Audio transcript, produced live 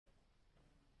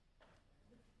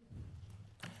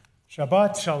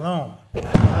Shabbat Shalom.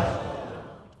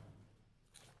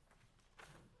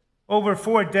 Over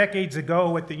 4 decades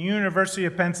ago at the University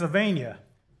of Pennsylvania,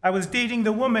 I was dating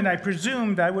the woman I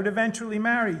presumed I would eventually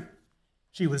marry.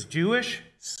 She was Jewish,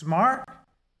 smart,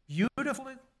 beautiful,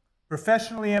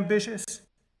 professionally ambitious.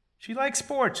 She liked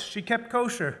sports, she kept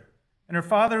kosher, and her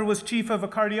father was chief of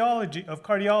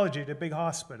cardiology at a big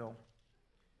hospital.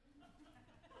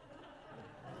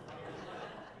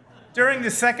 During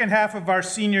the second half of our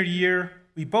senior year,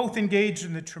 we both engaged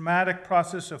in the traumatic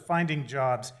process of finding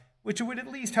jobs, which would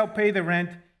at least help pay the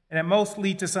rent and at most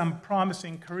lead to some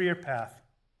promising career path.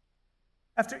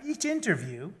 After each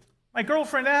interview, my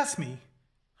girlfriend asked me,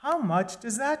 "How much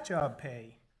does that job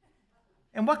pay?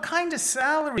 And what kind of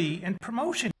salary and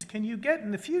promotions can you get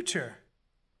in the future?"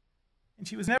 And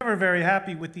she was never very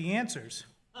happy with the answers.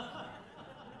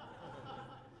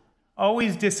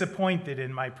 Always disappointed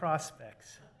in my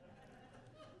prospects.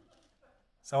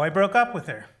 So I broke up with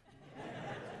her.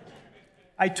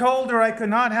 I told her I could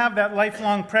not have that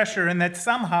lifelong pressure and that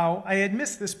somehow I had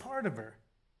missed this part of her.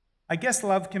 I guess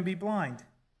love can be blind.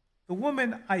 The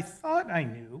woman I thought I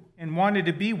knew and wanted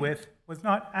to be with was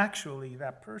not actually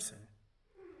that person.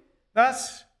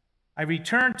 Thus, I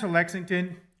returned to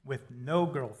Lexington with no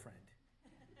girlfriend,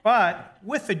 but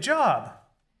with a job,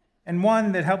 and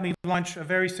one that helped me launch a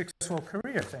very successful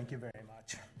career. Thank you very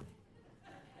much.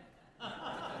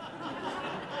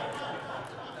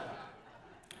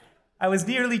 I was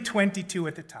nearly 22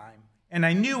 at the time, and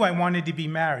I knew I wanted to be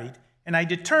married, and I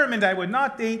determined I would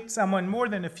not date someone more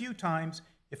than a few times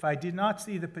if I did not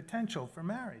see the potential for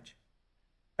marriage.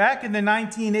 Back in the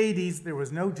 1980s, there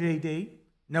was no JDate,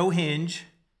 no Hinge,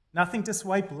 nothing to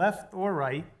swipe left or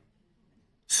right.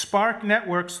 Spark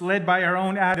Networks, led by our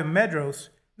own Adam Medros,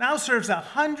 now serves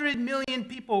 100 million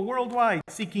people worldwide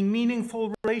seeking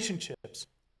meaningful relationships.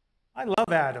 I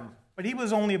love Adam, but he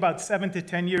was only about 7 to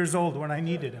 10 years old when I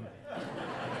needed him.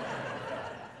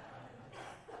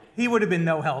 He would have been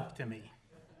no help to me.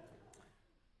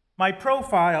 My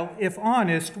profile, if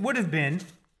honest, would have been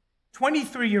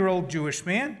 23-year-old Jewish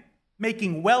man,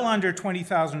 making well under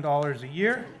 $20,000 a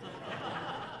year,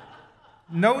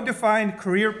 no defined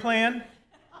career plan,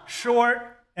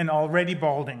 short, and already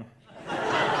balding.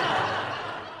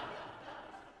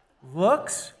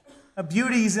 Looks, a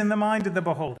beauty is in the mind of the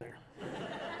beholder.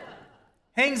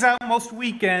 Hangs out most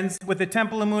weekends with the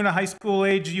Temple Amuna High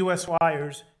School-age U.S.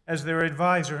 Flyers as their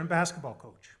advisor and basketball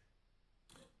coach.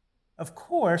 Of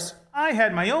course, I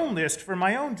had my own list for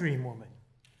my own dream woman.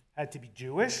 Had to be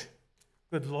Jewish,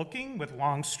 good-looking with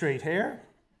long straight hair,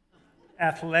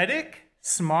 athletic,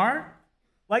 smart,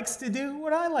 likes to do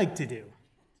what I like to do.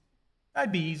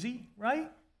 That'd be easy,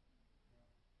 right?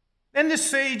 Then the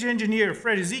sage engineer,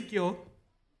 Fred Ezekiel,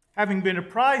 having been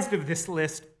apprised of this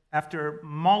list after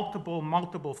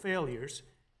multiple failures,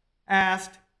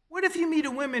 asked, "What if you meet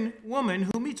a woman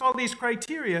who meets all these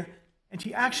criteria and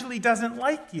she actually doesn't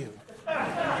like you?"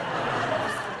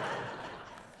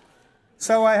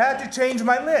 So I had to change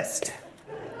my list.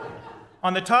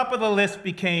 On the top of the list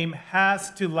became,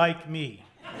 "has to like me."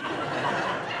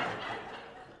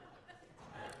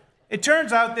 It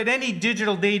turns out that any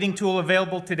digital dating tool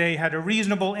available today had a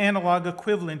reasonable analog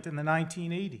equivalent in the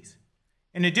 1980s.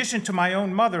 In addition to my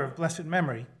own mother of blessed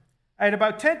memory, I had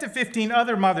about 10 to 15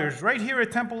 other mothers right here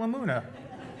at Temple Amuna,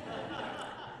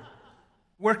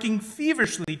 working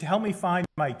feverishly to help me find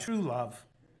my true love.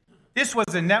 This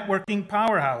was a networking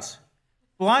powerhouse.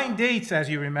 Blind dates, as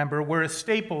you remember, were a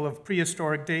staple of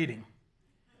prehistoric dating.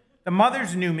 The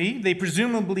mothers knew me. They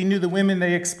presumably knew the women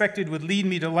they expected would lead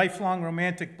me to lifelong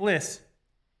romantic bliss.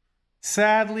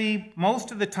 Sadly,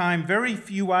 most of the time, very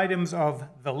few items of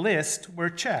the list were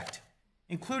checked,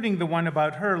 including the one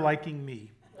about her liking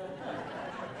me.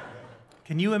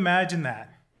 Can you imagine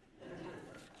that?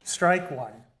 Strike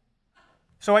one.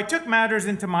 So I took matters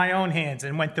into my own hands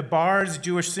and went to bars,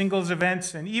 Jewish singles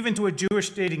events, and even to a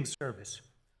Jewish dating service.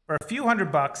 For a few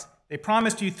 $100, they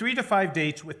promised you 3 to 5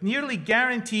 dates with nearly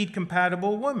guaranteed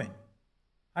compatible women.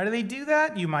 How do they do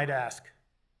that, you might ask?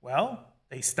 Well,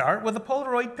 they start with a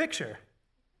Polaroid picture.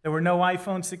 There were no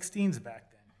iPhone 16s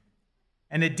back then.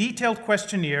 And a detailed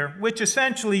questionnaire, which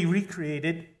essentially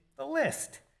recreated the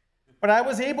list. But I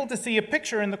was able to see a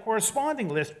picture in the corresponding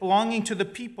list belonging to the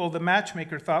people the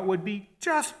matchmaker thought would be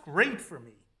just great for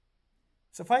me.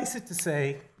 Suffice it to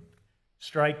say,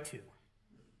 strike two.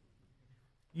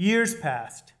 Years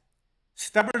passed.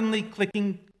 Stubbornly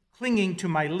clinging to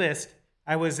my list,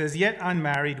 I was as yet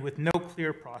unmarried with no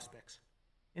clear prospects.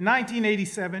 In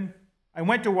 1987, I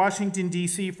went to Washington,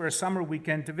 D.C. for a summer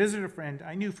weekend to visit a friend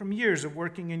I knew from years of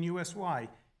working in USY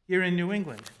here in New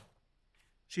England.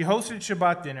 She hosted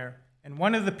Shabbat dinner, and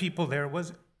one of the people there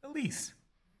was Elise.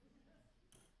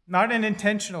 Not an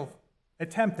intentional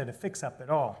attempt at a fix-up at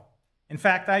all. In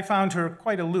fact, I found her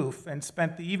quite aloof and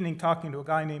spent the evening talking to a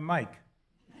guy named Mike.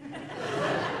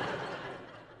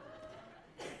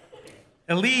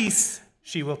 Elise,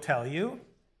 she will tell you,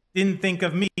 didn't think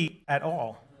of me at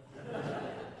all.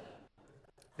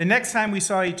 The next time we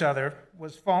saw each other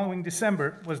was the following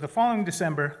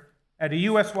December at a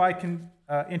US-wide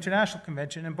international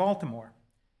convention in Baltimore.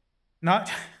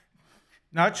 Not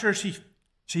sure she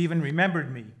even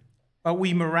remembered me, but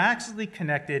we miraculously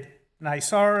connected, and I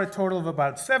saw her a total of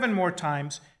about 7 more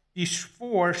times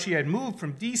before she had moved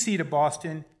from DC to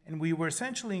Boston, and we were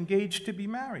essentially engaged to be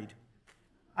married.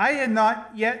 I had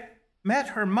not yet met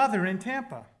her mother in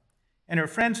Tampa, and her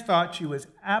friends thought she was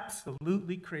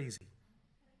absolutely crazy.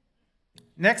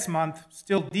 Next month,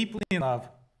 still deeply in love,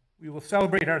 we will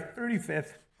celebrate our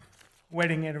 35th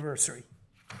wedding anniversary.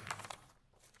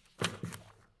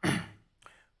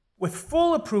 With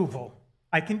full approval,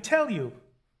 I can tell you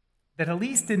that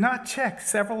Elise did not check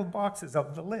several boxes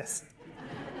of the list.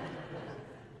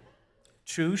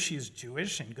 True, she is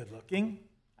Jewish and good-looking.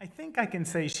 I think I can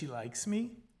say she likes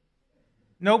me.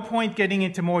 No point getting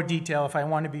into more detail if I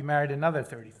want to be married another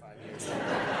 35 years.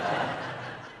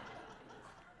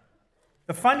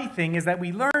 The funny thing is that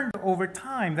we learned over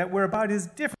time that we're about as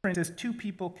different as two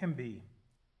people can be.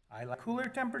 I like cooler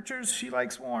temperatures, she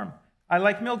likes warm. I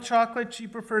like milk chocolate, she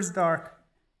prefers dark.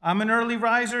 I'm an early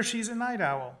riser, she's a night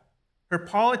owl. Her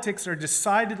politics are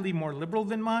decidedly more liberal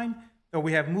than mine, though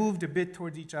we have moved a bit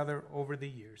towards each other over the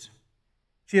years.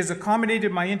 She has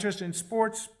accommodated my interest in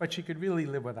sports, but she could really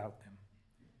live without them.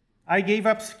 I gave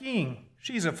up skiing.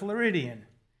 She's a Floridian.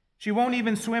 She won't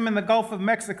even swim in the Gulf of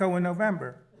Mexico in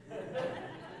November.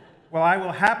 Well, I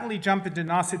will happily jump into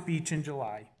Nauset Beach in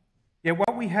July. Yet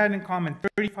what we had in common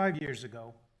 35 years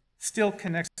ago still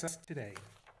connects us today.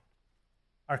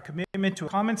 Our commitment to a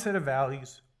common set of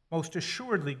values, most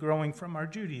assuredly growing from our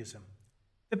Judaism.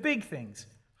 The big things,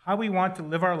 how we want to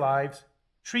live our lives,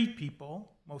 treat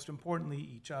people, most importantly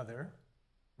each other,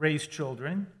 raise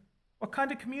children. What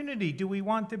kind of community do we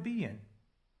want to be in?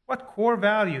 What core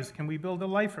values can we build a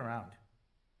life around?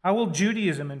 How will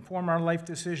Judaism inform our life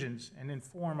decisions and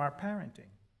inform our parenting?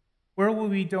 Where will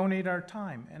we donate our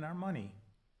time and our money?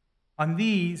 On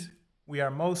these, we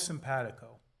are most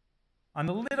simpatico. On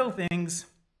the little things,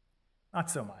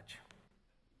 not so much.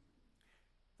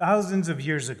 Thousands of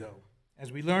years ago,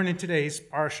 as we learn in today's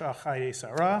Parsha Chaye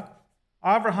Sarah,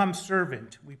 Abraham's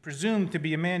servant, we presume to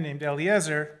be a man named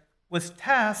Eliezer, was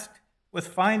tasked with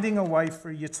finding a wife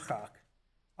for Yitzchak.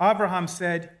 Abraham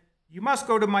said, "You must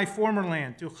go to my former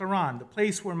land, to Haran, the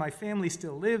place where my family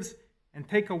still lives, and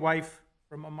take a wife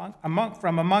from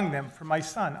among them for my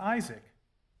son Isaac."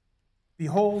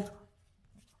 Behold,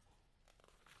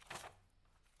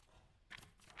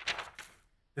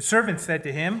 the servant said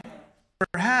to him,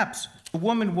 "Perhaps the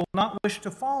woman will not wish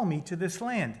to follow me to this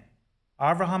land."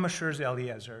 Abraham assures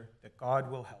Eliezer that God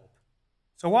will help.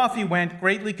 So off he went,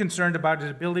 greatly concerned about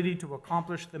his ability to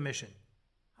accomplish the mission.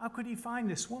 How could he find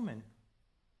this woman?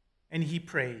 And he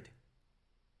prayed.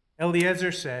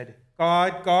 Eliezer said,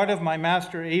 God of my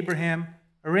master Abraham,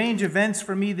 arrange events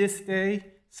for me this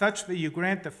day, such that you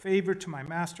grant the favor to my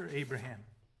master Abraham.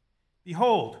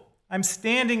 Behold, I'm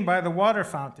standing by the water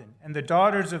fountain, and the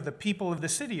daughters of the people of the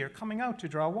city are coming out to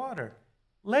draw water.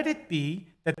 Let it be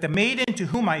that the maiden to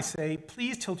whom I say,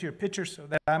 please tilt your pitcher so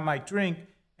that I might drink,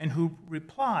 and who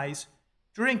replies,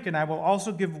 drink, and I will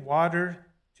also give water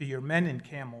to your men and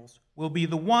camels, will be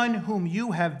the one whom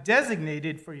you have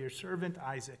designated for your servant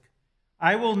Isaac.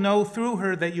 I will know through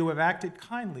her that you have acted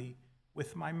kindly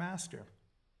with my master.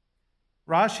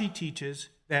 Rashi teaches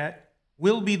that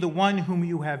will be the one whom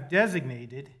you have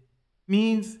designated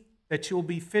means that she will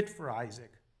be fit for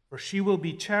Isaac, for she will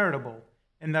be charitable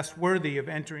and thus worthy of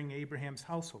entering Abraham's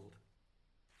household.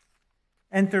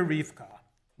 Enter Rivka.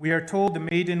 We are told the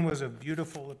maiden was of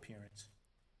beautiful appearance.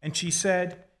 And she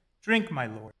said, drink, my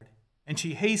lord. And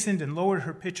she hastened and lowered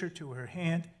her pitcher to her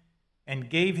hand and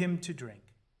gave him to drink.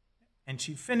 And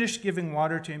she finished giving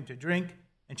water to him to drink,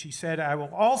 and she said, I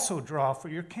will also draw for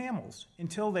your camels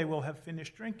until they will have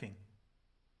finished drinking.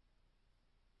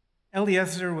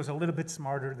 Eliezer was a little bit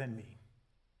smarter than me.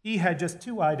 He had just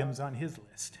 2 items on his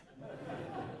list.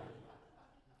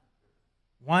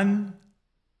 One,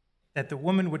 that the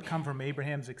woman would come from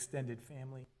Abraham's extended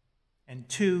family, and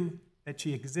 2, that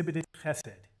she exhibited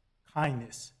chesed,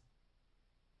 kindness.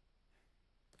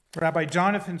 Rabbi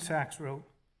Jonathan Sachs wrote,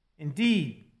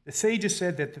 indeed, the sages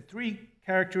said that the 3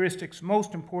 characteristics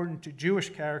most important to Jewish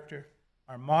character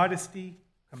are modesty,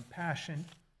 compassion,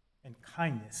 and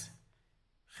kindness.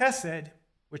 Chesed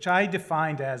which I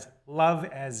defined as love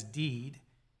as deed,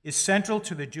 is central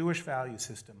to the Jewish value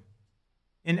system.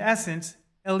 In essence,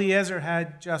 Eliezer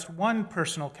had just one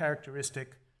personal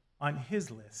characteristic on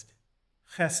his list,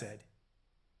 chesed,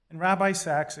 and Rabbi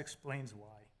Sachs explains why.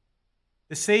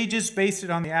 The sages based it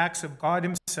on the acts of God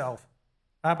himself.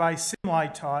 Rabbi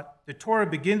Simlai taught the Torah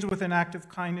begins with an act of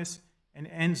kindness and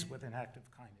ends with an act of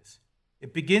kindness.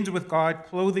 It begins with God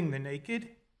clothing the naked.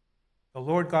 The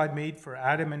Lord God made for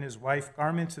Adam and his wife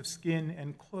garments of skin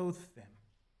and clothed them.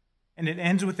 And it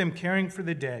ends with him caring for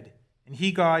the dead. And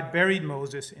he, God, buried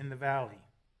Moses in the valley.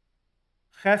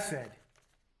 Chesed,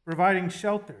 providing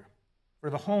shelter for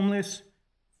the homeless,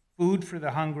 food for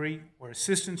the hungry, or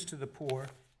assistance to the poor,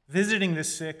 visiting the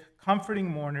sick, comforting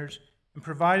mourners, and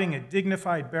providing a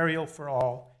dignified burial for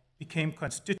all, became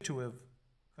constitutive,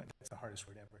 that's the hardest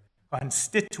word ever,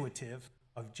 constitutive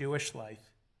of Jewish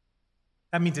life.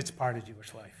 That means it's part of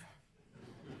Jewish life.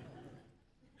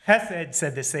 Chesed,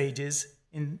 said the sages,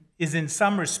 is in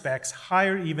some respects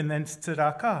higher even than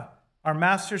tzedakah. Our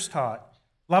masters taught,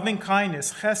 loving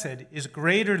kindness, chesed, is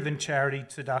greater than charity,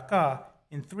 tzedakah,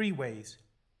 in three ways.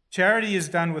 Charity is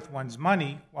done with one's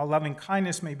money, while loving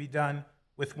kindness may be done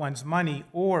with one's money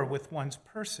or with one's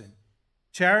person.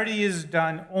 Charity is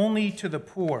done only to the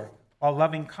poor, while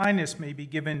loving kindness may be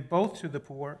given both to the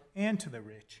poor and to the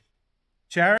rich.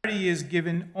 Charity is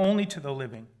given only to the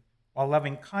living, while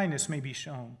loving kindness may be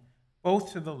shown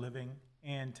both to the living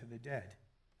and to the dead.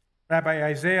 Rabbi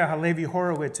Isaiah Halevi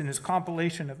Horowitz, in his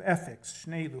compilation of ethics,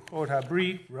 Shnei Luchot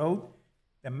HaBrit, wrote,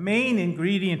 the main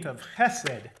ingredient of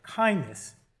chesed,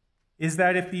 kindness, is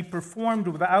that it be performed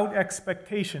without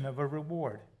expectation of a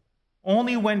reward.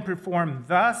 Only when performed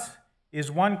thus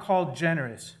is one called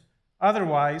generous.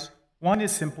 Otherwise, one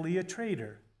is simply a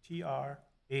traitor, Trader.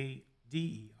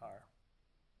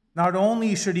 Not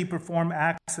only should he perform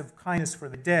acts of kindness for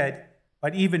the dead,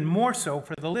 but even more so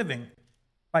for the living.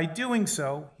 By doing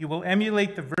so, he will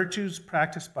emulate the virtues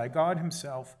practiced by God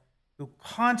himself, who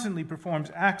constantly performs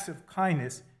acts of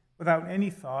kindness without any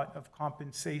thought of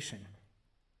compensation.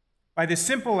 By the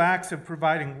simple acts of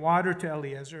providing water to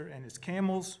Eliezer and his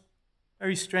camels,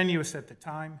 very strenuous at the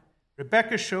time,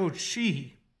 Rebekah showed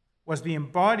she was the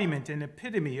embodiment and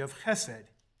epitome of chesed.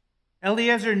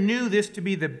 Eliezer knew this to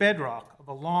be the bedrock of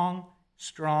a long,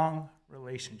 strong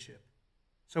relationship.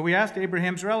 So we asked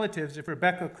Abraham's relatives if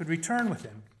Rebekah could return with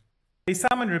him. They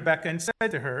summoned Rebekah and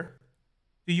said to her,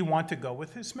 do you want to go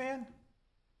with this man?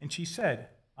 And she said,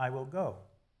 I will go.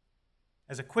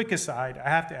 As a quick aside, I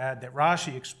have to add that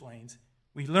Rashi explains,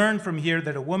 we learn from here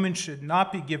that a woman should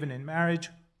not be given in marriage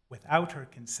without her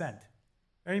consent.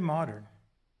 Very modern.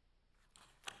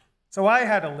 So I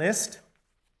had a list,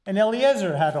 and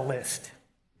Eliezer had a list.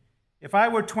 If I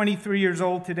were 23 years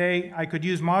old today, I could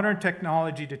use modern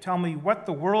technology to tell me what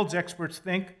the world's experts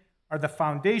think are the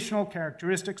foundational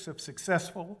characteristics of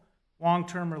successful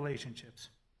long-term relationships.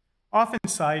 Often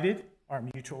cited are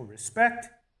mutual respect,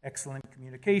 excellent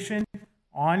communication,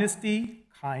 honesty,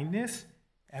 kindness,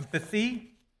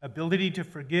 empathy, ability to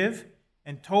forgive,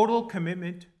 and total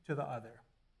commitment to the other.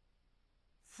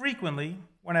 Frequently,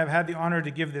 when I've had the honor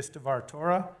to give this Devar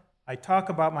Torah, I talk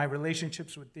about my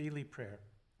relationships with daily prayer,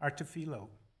 our tefillot.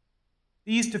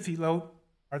 These tefillot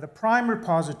are the prime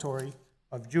repository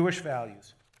of Jewish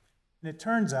values. And it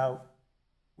turns out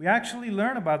we actually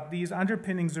learn about these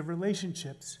underpinnings of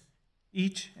relationships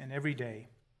each and every day.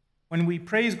 When we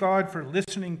praise God for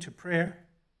listening to prayer,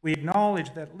 we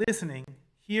acknowledge that listening,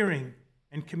 hearing,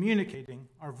 and communicating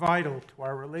are vital to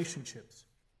our relationships.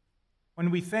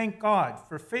 When we thank God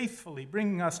for faithfully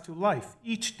bringing us to life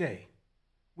each day,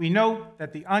 we note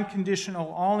that the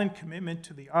unconditional all-in commitment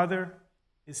to the other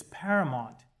is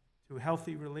paramount to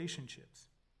healthy relationships.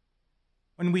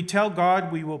 When we tell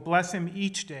God we will bless him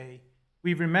each day,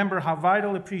 we remember how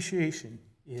vital appreciation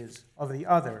is of the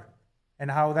other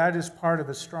and how that is part of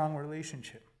a strong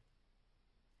relationship.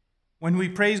 When we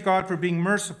praise God for being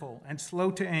merciful and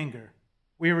slow to anger,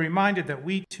 we are reminded that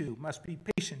we too must be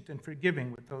patient and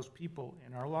forgiving with those people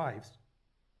in our lives.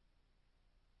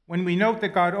 When we note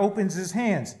that God opens his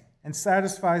hands and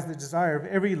satisfies the desire of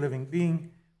every living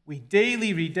being, we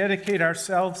daily rededicate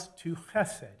ourselves to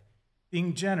chesed,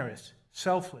 being generous,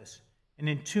 selfless, and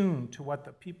in tune to what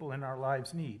the people in our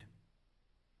lives need.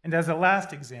 And as a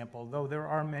last example, though there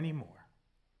are many more,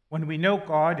 when we know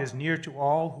God is near to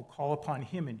all who call upon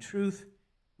him in truth,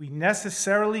 we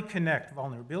necessarily connect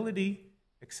vulnerability,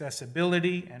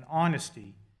 accessibility, and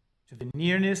honesty to the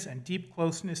nearness and deep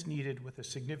closeness needed with the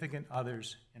significant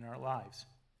others in our lives.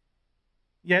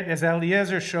 Yet, as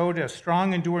Eliezer showed, a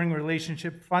strong, enduring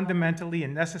relationship fundamentally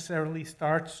and necessarily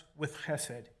starts with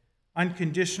chesed,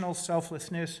 unconditional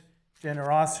selflessness,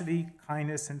 generosity,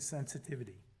 kindness, and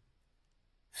sensitivity.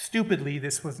 Stupidly,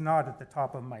 this was not at the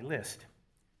top of my list,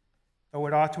 though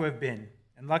it ought to have been,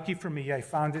 and lucky for me, I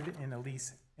found it in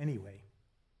Elise anyway.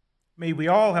 May we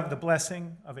all have the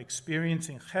blessing of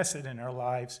experiencing chesed in our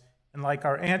lives, and like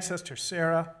our ancestor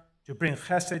Sarah, to bring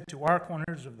chesed to our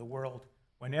corners of the world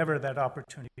whenever that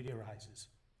opportunity arises.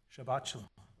 Shabbat Shalom.